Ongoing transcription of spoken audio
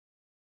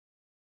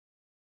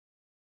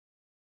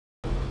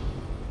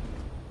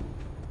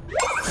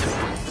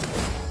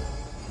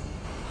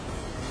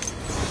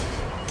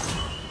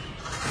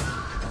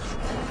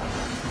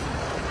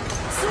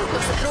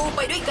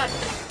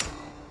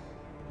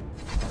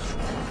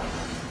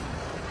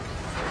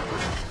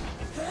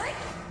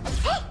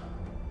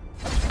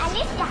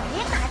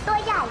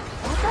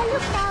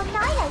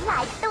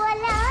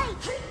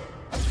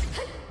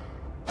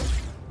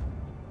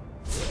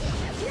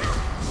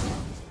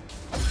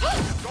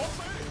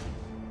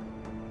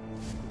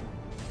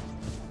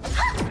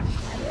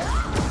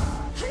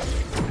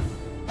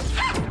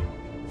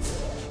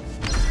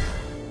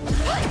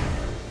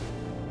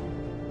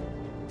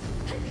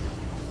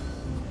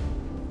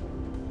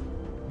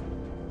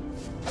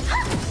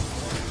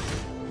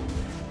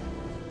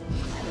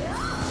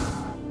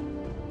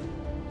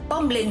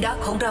ป้อมเลนดัก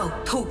ของเรา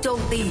ถูกโจม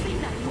ตี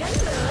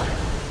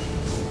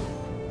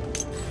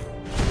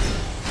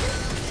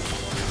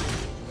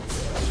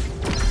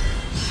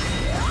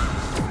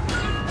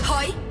ถ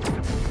อย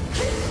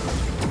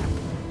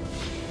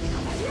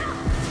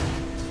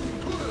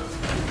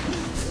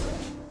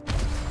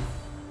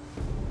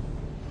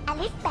อ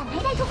ลิสแบ่งให้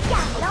ได้ทุกอย่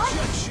างเลย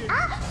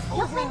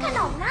ยกเว้นขน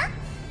มนะ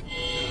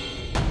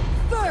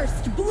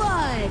First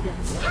blood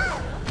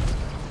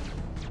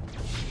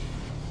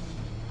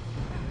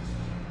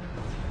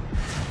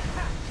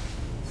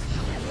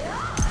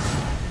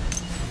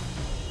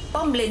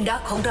ป้อมเลนดั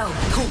กของเรา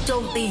ถูกโจ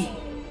มตี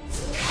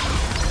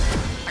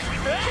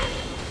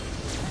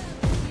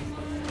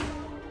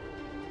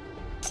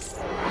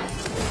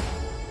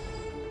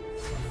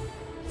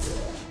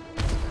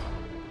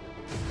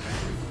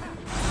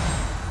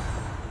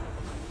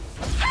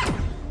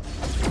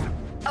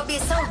อบิ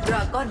สซัลดร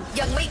าก้อน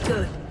ยังไม่เ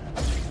กิด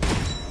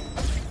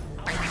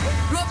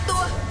รวบตั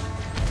ว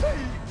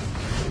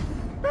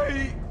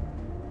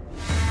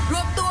ร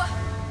วบตัว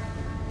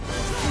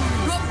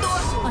รวบตัว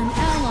An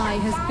ally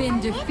has been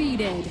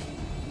defeated.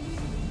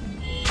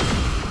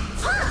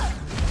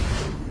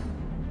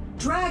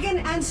 Dragon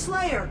and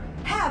Slayer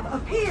have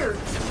appeared.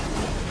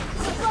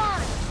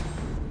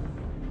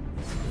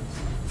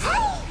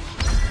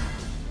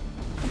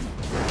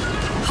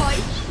 ถอย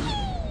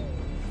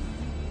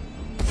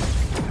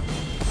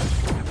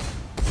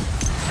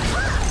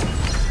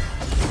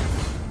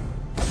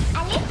อ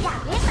ลิสอยา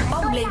กเลี้ยงหมา ป้อ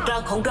ม ตัว เล ให น ญ่ กลา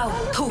งของเรา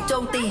ถูกโจ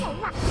มตี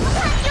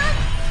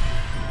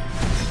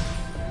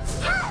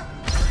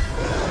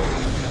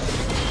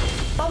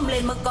ป้อมเล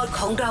นมังกร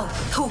ของเรา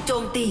ถูกโจ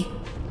มตี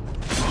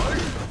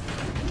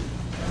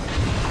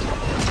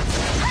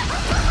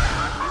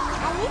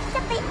อลิสจ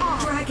ะไปแอบ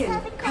Dragon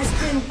has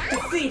been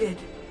defeated.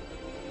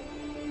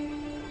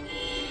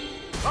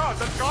 ข้า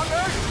จัดการเอ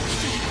ง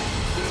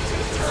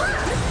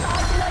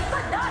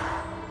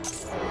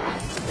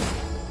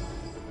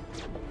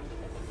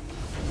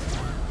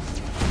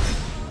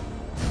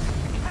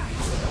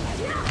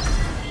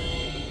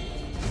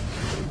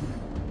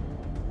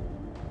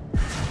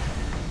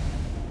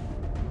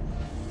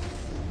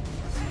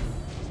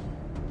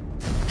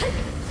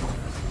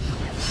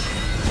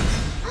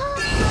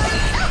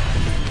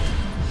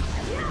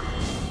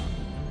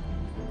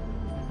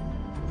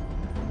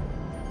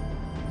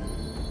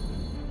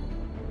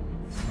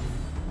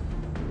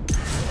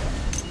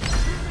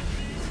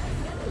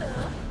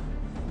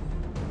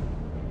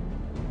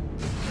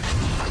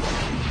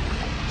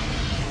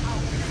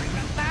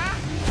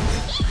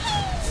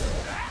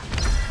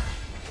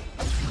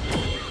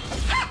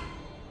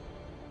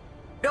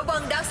ระวั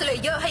งดาร์คสเล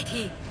เยอร์ให้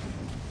ที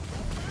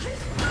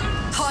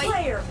ถอย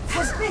Slayer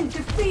has been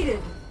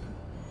defeated.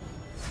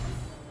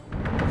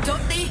 โจ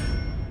มตี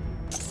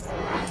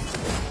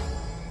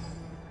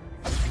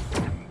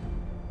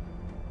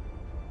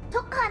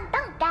ทุกคน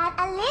ต้องการ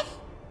อลิส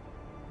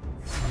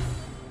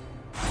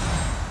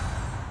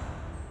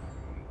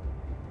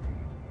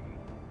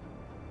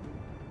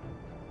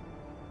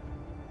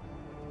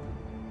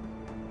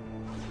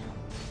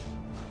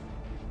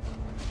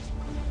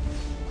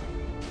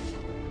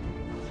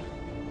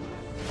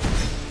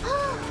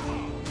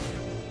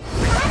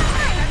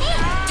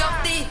โจม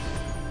ตี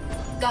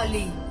กา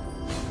ลี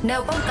แน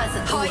วป้องกัน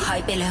ศัตรูหาย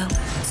ไปแล้ว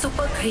ซูเป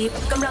อร์ครีป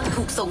กำลัง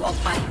ถูกส่งออก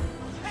ไป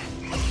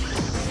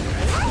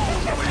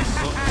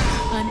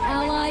An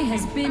ally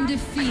has been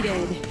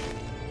defeated.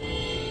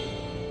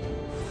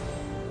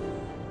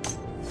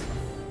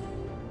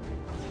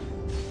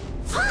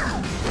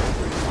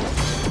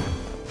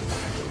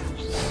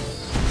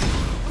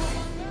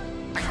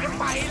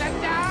 ไปแล้ว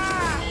จ้า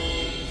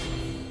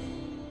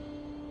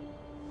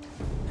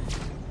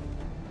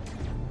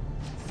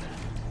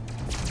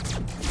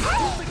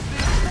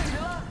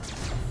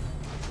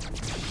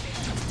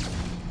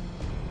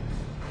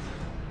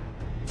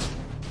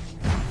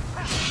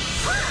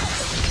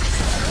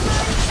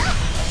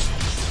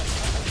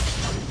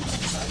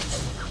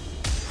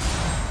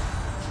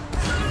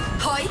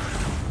ถอย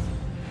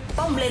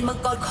ป้อมเลนมัง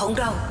กรของ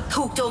เรา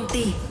ถูกโจม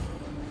ตี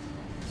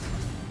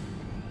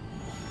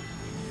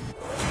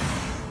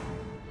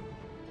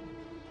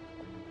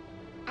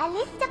อ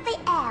ลิสจะไป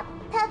แอบ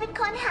เธอเป็น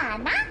คนหา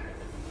นะ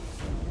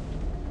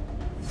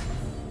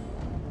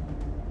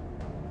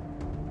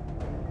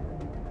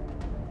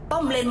ป้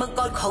อมเลนมังก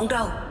รของเร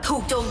าถู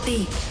กโจมตี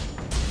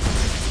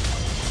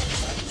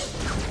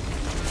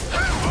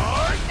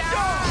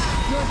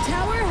Your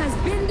tower has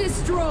been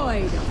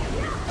destroyed.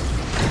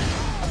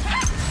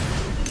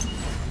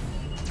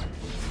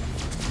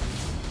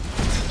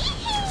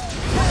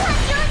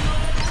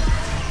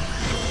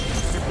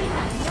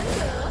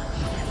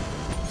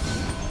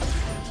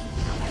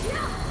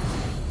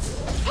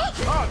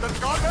 ข้าจัด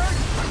การเอง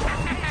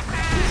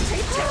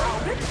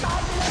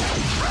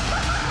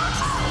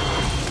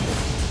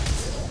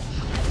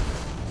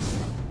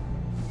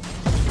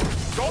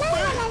โจม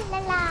ตี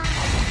ลา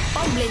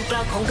ป้อมเลนกล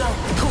างของเรา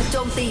ถูกโจ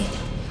มตี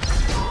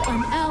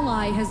An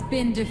ally has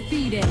been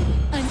defeated.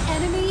 An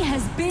enemy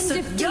has been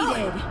Sudyod.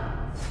 defeated.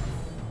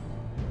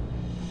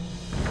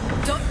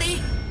 โจมตี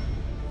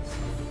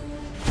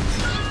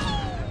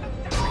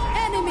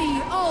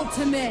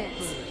ultimate.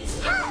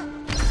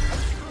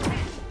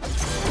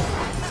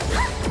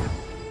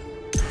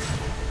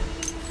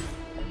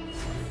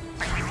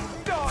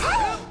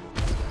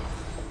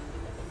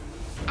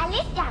 อ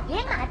ลิสอยากเลี้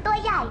ยงหมาตัว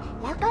ใหญ่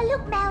แล้วก็ลู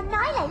กแมว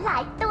น้อยหลา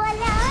ยๆตัว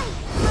เลย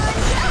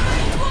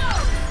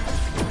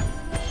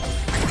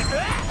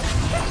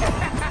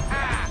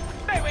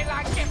ได้เวลา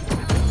เก็บ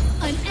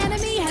An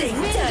enemy has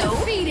been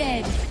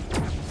defeated.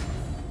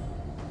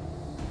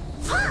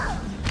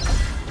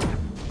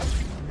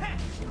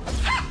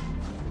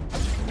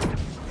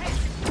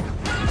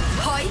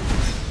 ถอย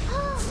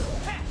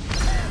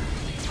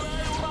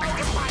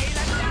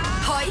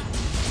ถอย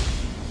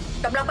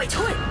กำลังไป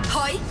ช่วยถ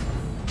อย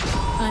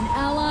An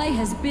ally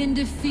has been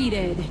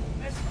defeated.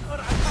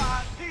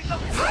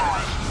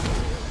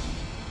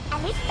 อ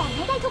ลิสแต่งใ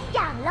ห้ได้ทุกอ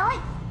ย่างเลย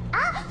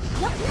อ่ะ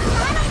ยกมือ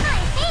มาหน่อ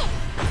ยสิ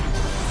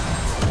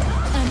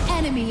An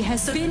enemy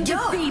has been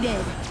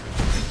defeated.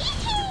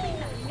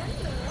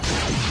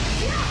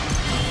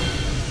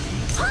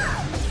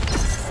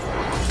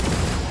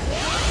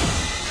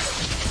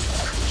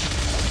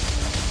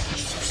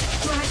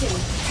 Dragon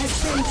has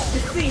been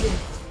defeated.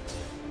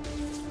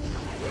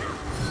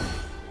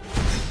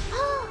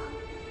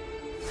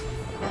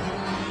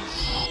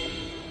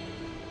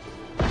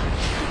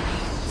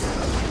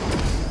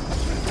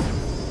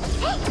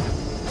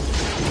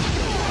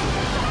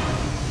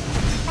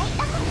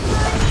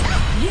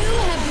 You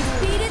have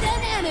defeated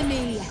an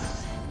enemy.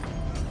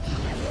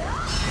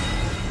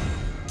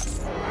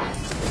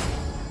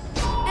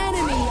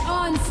 Enemy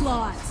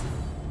onslaught.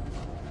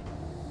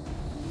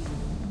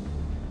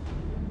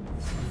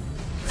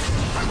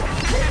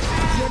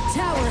 Your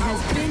tower has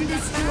been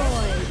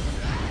destroyed.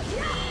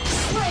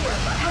 Slayer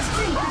has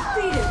been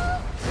defeated.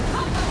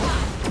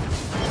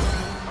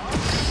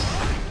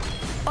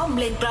 ป้อม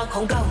เลนกลางข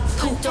องเรา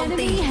ถูก An โจม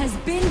ตี enemy has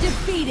been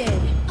defeated.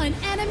 An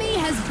enemy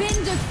has been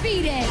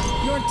defeated.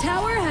 Your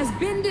tower has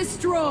been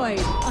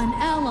destroyed. An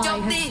ally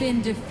has been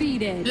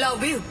defeated. ลา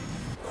วิล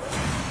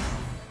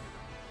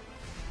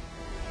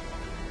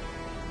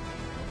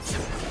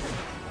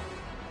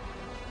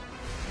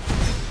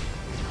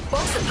ป้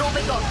องศัตรูไป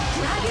ก่อน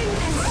Dragon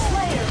and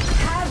Slayer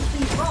have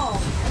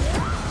evolved.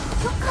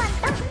 ทุกคน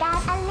ต้องการ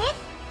อลิส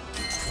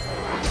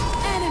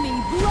Enemy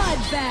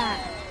bloodbath.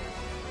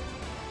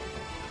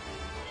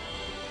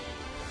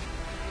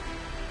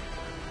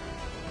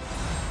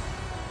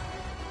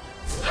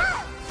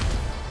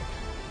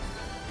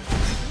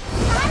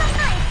 มาห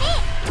น่อยสิ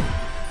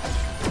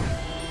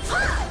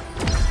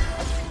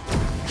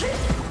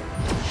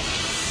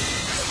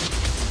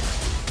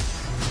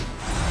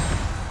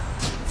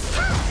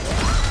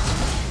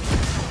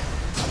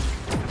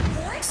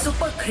ซูเ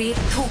ปอร์ครีป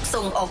ถูก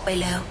ส่งออกไป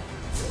แล้ว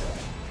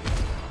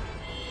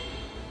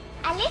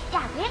อลิสอย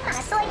ากเลี้ยงหมา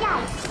ตัวใหญ่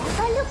แล้ว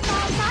ก็ลูกแม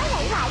วน้อย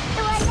หลายๆ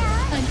ตัวเล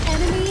ย An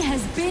enemy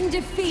has been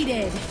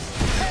defeated.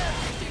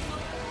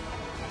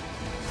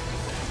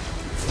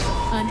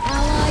 An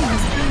ally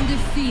has been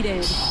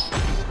defeated.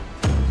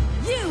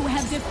 You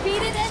have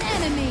defeated an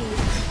enemy.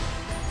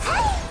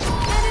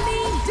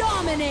 Enemy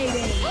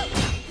dominating.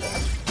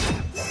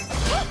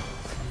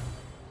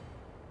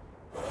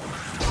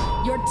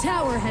 Your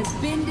tower has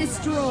been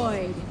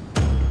destroyed.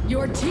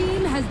 Your team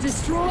has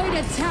destroyed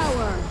a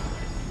tower.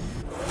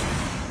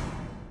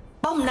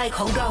 ป้อมในข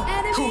องเรา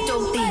ถูก Enemy โจ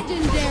มตี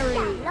legendary.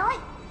 เลย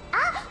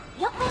อ่ะ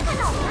ยกเป็นข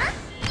นมนะ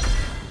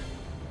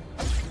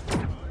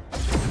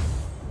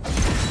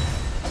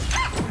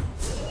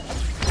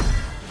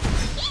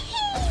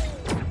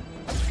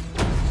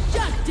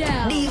Shut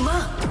down. ดีมา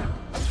ก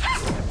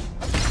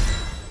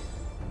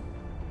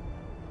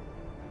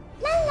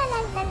ลาลาล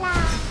าลาลา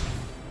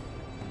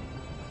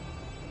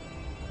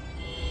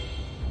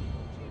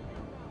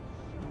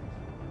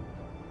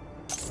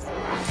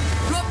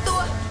ร วมตัว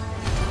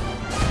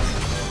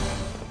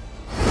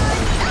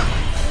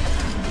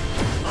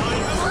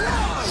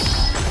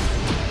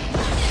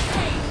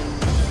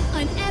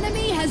An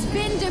enemy has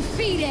been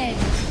defeated.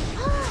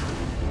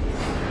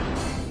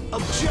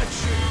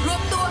 Objection รว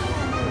มตัว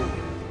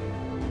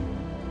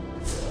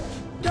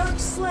Dark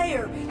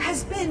Slayer has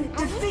been อ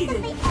ลิสจะ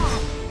defeated. ไปแอ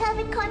บเธอเ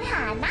ป็นคนห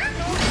านะ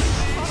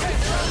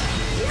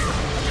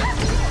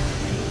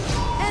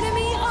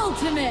Enemy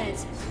ultimate.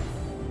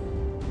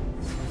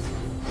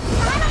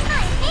 มาหน่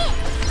อยสิ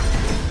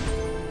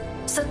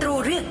ศัตรู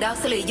เรียกดาร์ค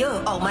สเลเยอ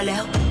ร์ออกมาแล้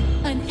ว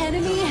An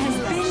enemy has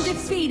been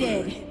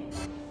defeated.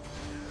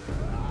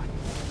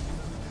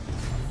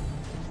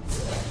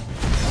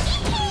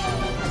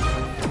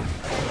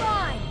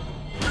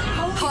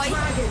 Holy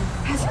Dragon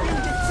has been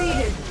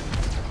defeated.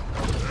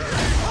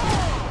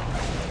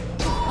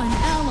 An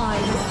ally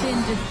has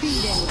been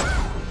defeated.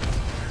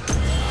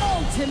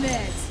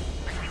 Ultimate.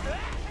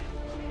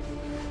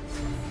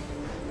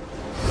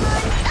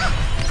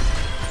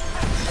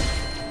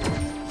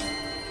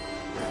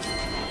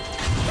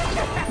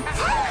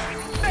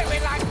 ได้เว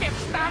ลาเก็บ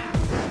ตังค์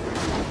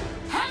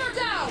Hammer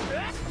down.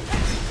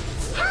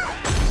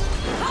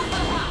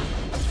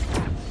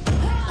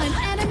 An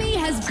enemy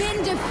has been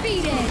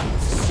defeated.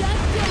 Shut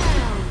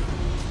down.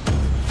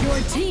 Your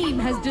team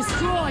has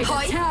destroyed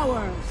a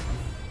tower.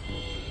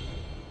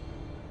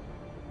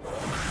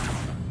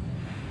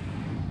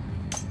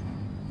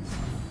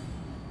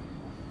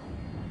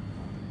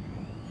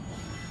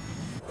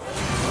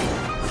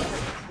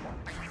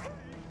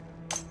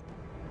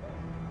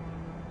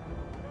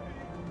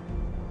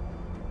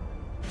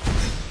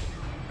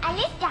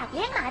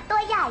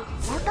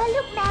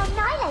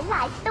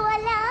 ายๆตัว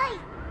เลย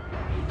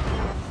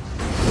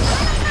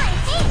หน่อย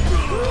สิ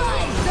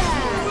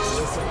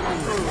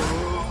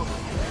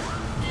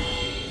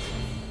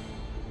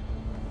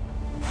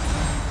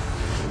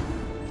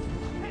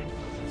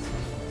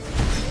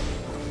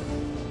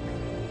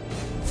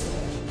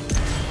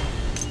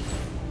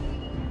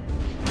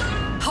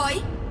ถอย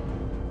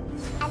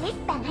อลิส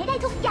แบ่งให้ได้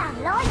ทุกอย่าง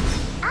เลย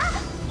อ่ะ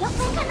ยกเ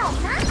ว้นขนม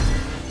นะ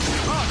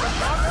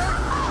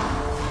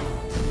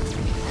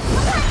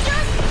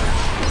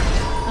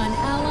An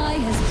ally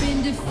has been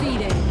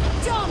defeated.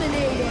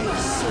 Dominating.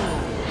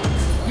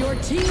 Your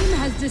team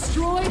has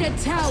destroyed a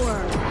tower.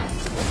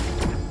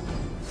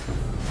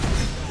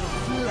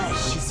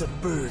 Flesh is a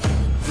bird.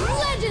 โหด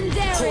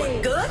Legendary.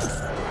 เกิน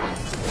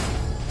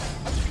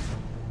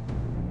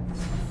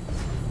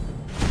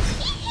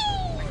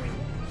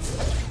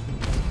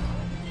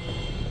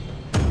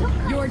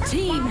Your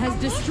team has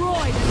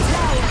destroyed a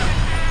tower.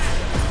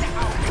 จะเอ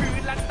าคื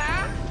นแล้วนะ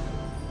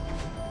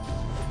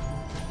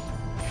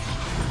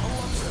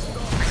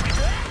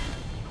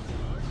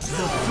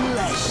The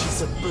flesh is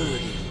a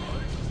bird.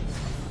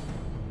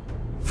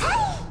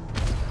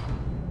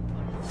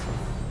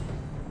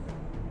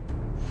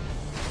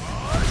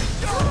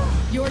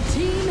 Your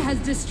team has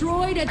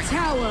destroyed a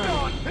tower.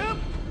 ก่อนฮึบ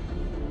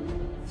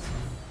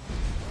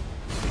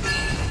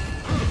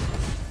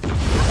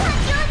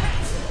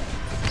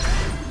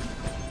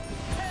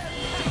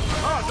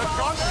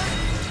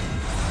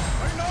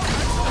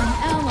An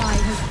ally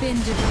has been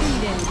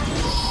defeated.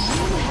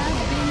 You have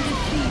been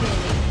defeated.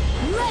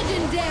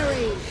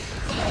 Legendary.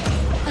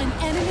 An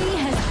enemy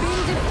has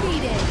been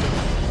defeated.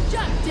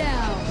 Shut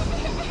down.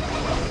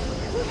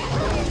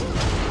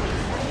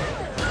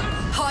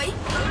 ถอย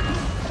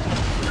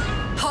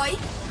ถอย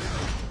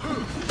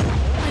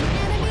An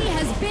enemy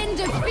has been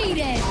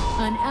defeated.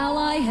 An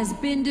ally has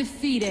been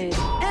defeated.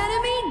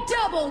 Enemy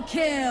double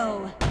kill.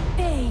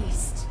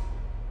 Aced.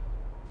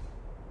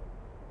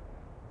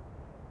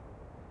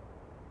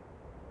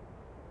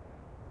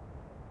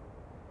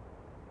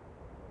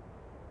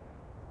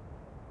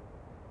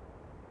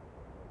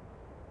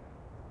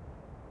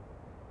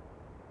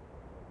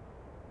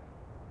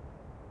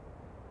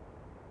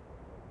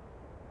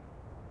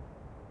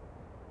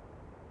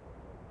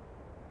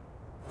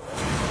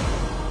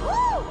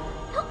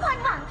 ทุกคน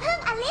หวังพึ่ง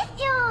อลิส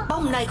อยู่ ป้อ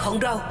มในของ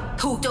เรา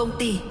ถูกโจม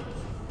ตี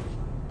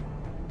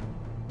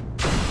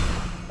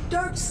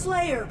Dark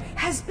Slayer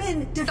has been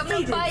กำลั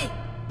ง defeated. ไป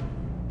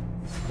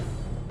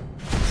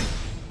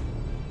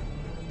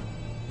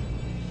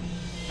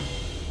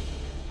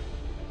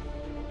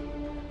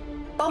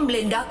ป้อมเล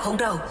นดักของ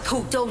เราถู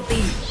กโจม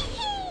ตี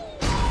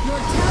Your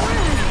tower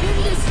has been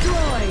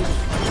destroyed.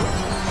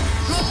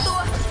 รวมตัว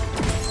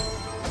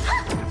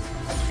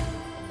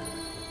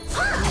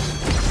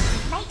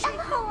ไม่ต้อง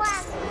ห่ว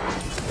ง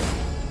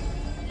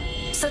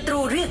ศัตรู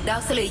เรียกดา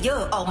ร์คสเลเยอ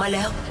ร์ออกมาแ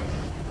ล้ว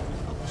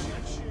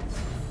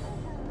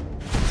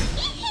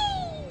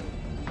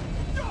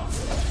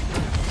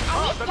อ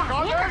ลิสอยาก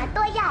เลี้ยงหมา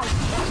ตัวใหญ่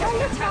แล้วก็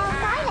ลูกแมว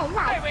น้อยห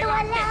ลาย ได้ ๆ เว ตัว ลา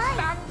เล เก็บ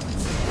ย ตังค์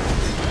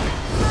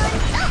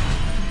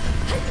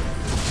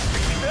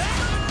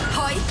ถ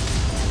อย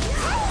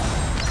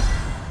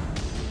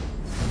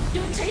อ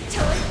ยู่เฉ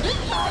ยๆนึก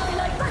ตายไปเ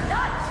ลยก็ไ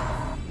ด้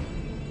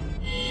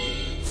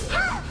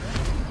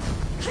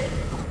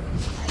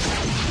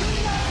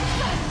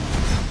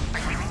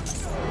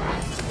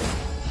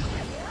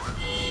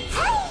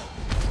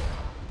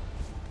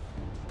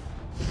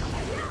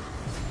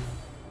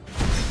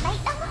ไม่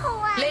ต้องห่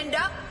วง เลน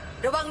ดัก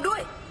ระวังด้ว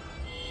ย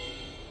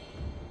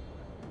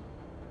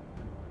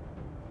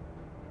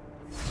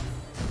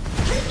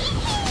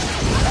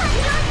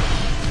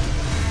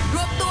ร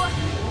วมตัว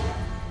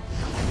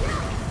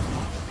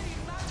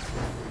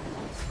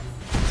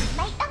ไ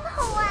ม่ต้อง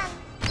ห่วง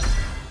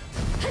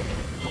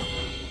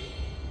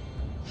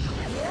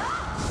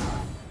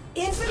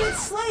Infinite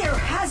Slayer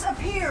has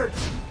appeared.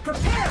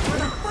 Prepare for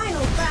the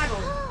final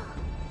battle.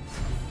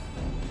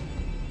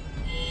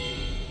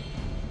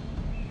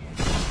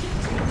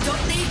 โจม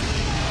ตี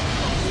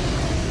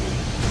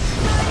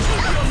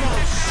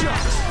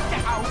จะ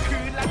เอาคื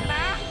นแล้วน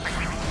ะ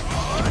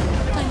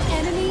An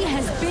enemy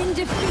has been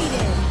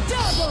defeated.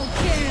 Double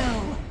kill.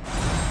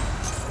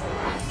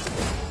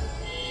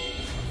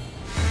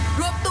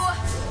 รวมตัว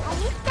อ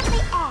ลิสจะไป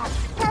แอบ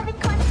เธอเป็น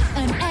คน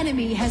An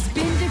enemy has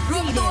been ร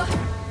วมตัว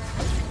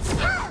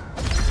defeated.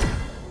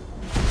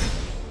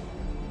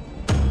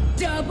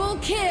 Double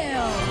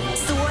kill.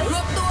 สวยร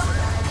วมตัว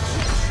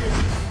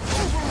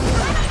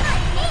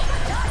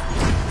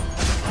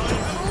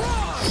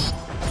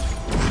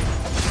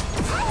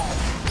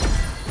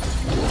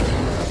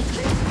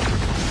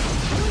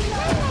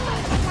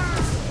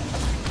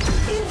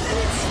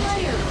Infinite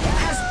Slayer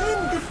has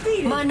been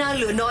defeated. มานาเ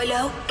หลือน้อยแล้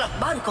วกลับ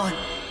บ้านก่อน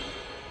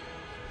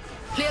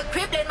เคลียร์ค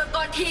ลิปเลนมังก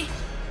รที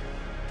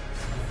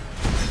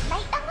ไม่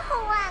ต้อง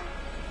ห่วง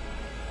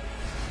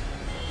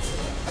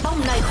ป้อม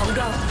ในของเ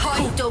รา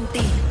ถูกโจม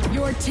ตี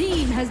Your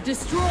team has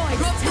destroyed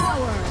รว a มตัว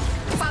tower.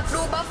 ฝาก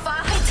ดูบัฟฟ้า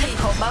ให้ที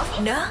ขอบัฟ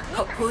นะ ข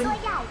อบคุณ ตัว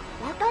ใหญ่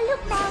แล้วก็ลู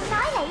กแมวน้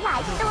อยหลา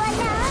ยๆตัว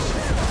เลย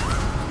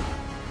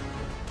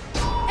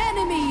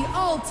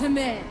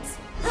ultimate.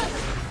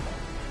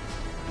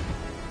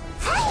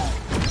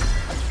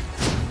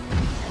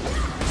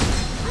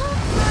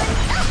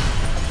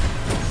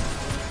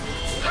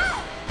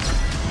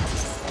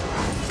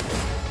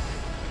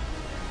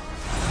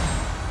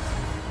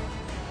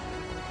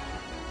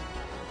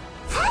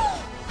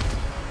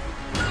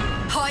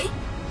 ถอย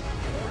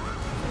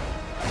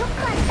ทุก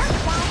คนต้อง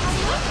การอัน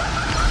นี้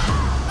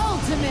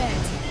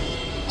Ultimate.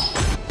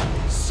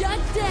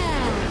 Shut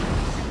down.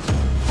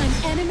 An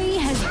enemy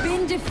has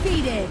been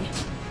defeated.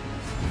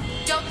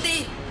 โจมตี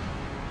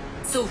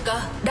สูกะ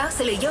ดาร์คส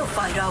เลเยอร์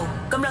ฝ่ายเรา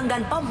กำลังดั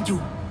นป้อมอ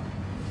ยู่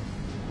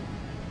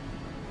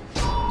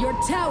Your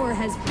tower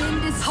has been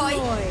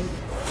destroyed.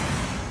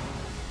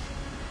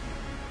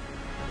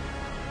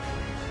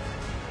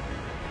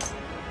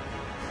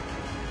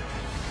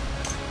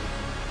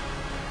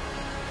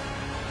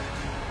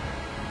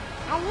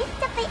 อลิส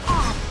จะไปแอ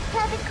บ เธ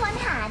อเป็นคน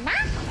หานะ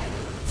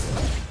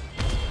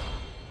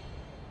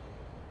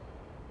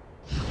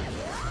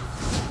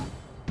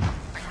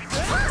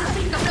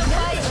กำลังไ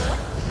ป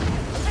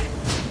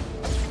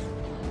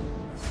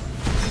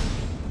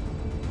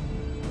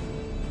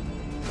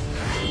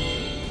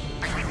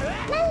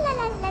ลาลา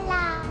ลาลาล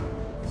า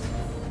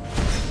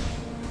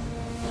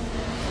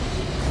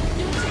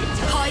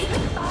ถอย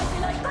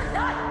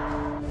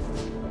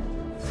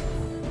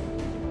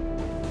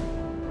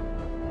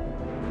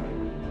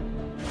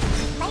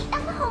ไม่ต้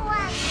องห่ว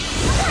ง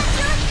ทุกค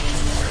นห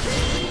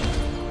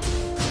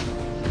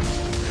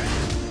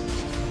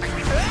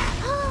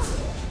ยุด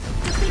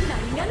จะไปไหน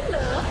งั้นเหร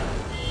อ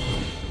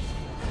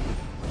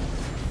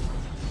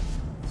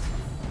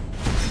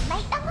ไม่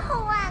ต้อง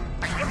ห่วง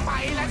ไป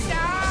แล้ว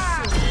จ้า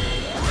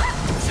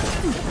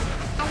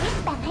อลิส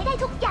แบ่งให้ได้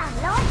ทุกอย่าง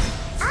เลย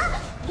อ่ะ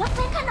ยกเ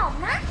ว้นขนม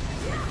นะ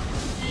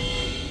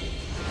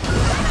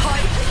ถอ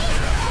ย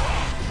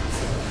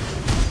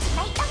ไ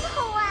ม่ต้อง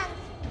ห่วง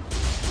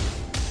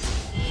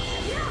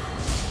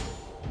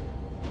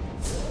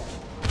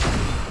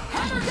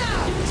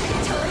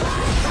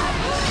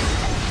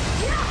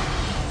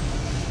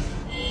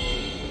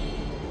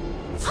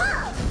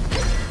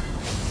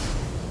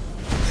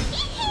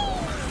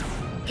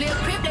เคลียร์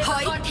คลิปเลยถอ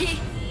ยก่อนที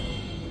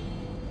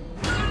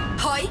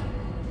ถอย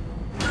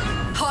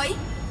ถอย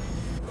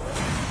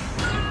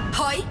ถ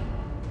อย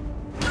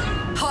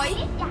ถอย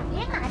อยากเ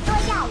ลี้ยงหมาตัว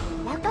ใหญ่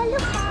แล้วก็ลู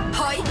กบอล ถ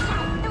อย หลา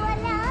ยตัว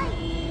เลย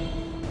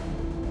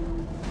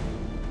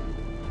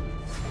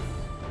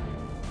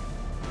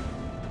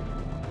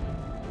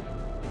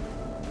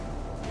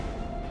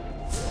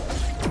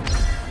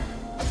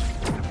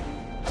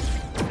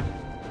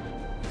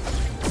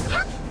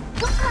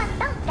ทุกคน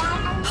ต้องการ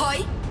อัน ถอย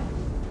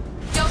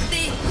โจม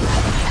ตี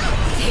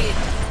เหตุ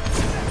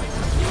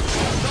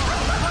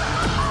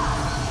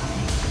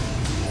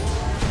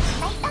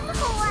ไม่ต้อง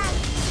ห่วง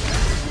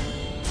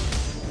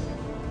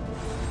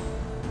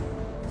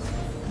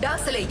ดาร์ค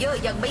สเลเยอ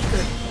ร์ยังไม่เ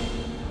กิด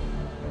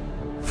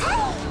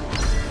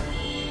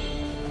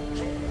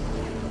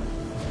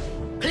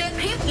เคลียร์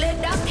คลิปเลน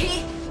ดักที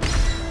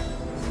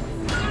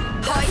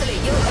ถอยสเล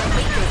เยอร์ยังไ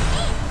ม่เกิด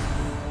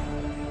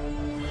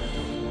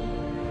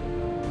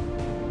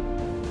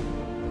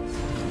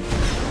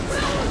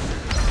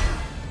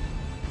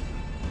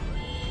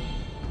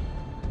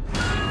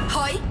ถ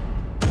อย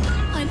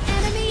An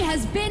enemy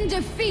has been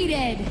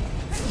defeated.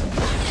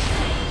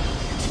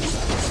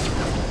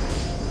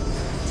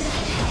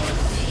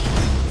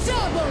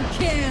 Double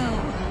kill.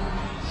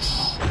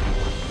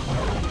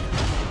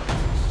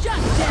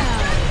 Shut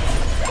down.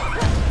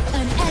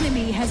 An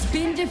enemy has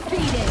been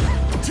defeated.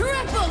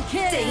 Triple เ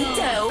จ๋ง kill. แ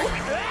จ๋ว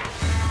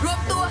รวม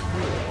ตัว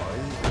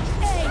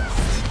Ace.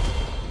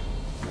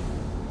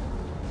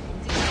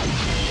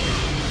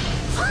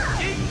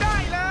 ยิงได้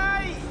เล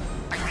ย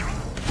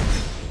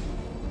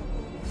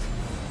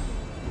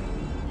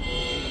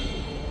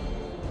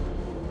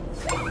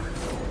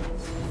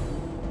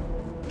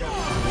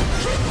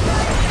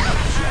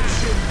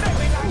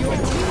Your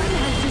team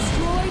has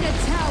destroyed a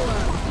tower.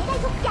 ให้ได้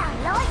ทุกอย่าง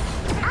เลย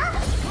อ่ะ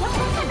ยกเ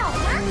ว้นขนม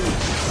นะ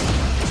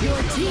Your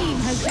team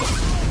has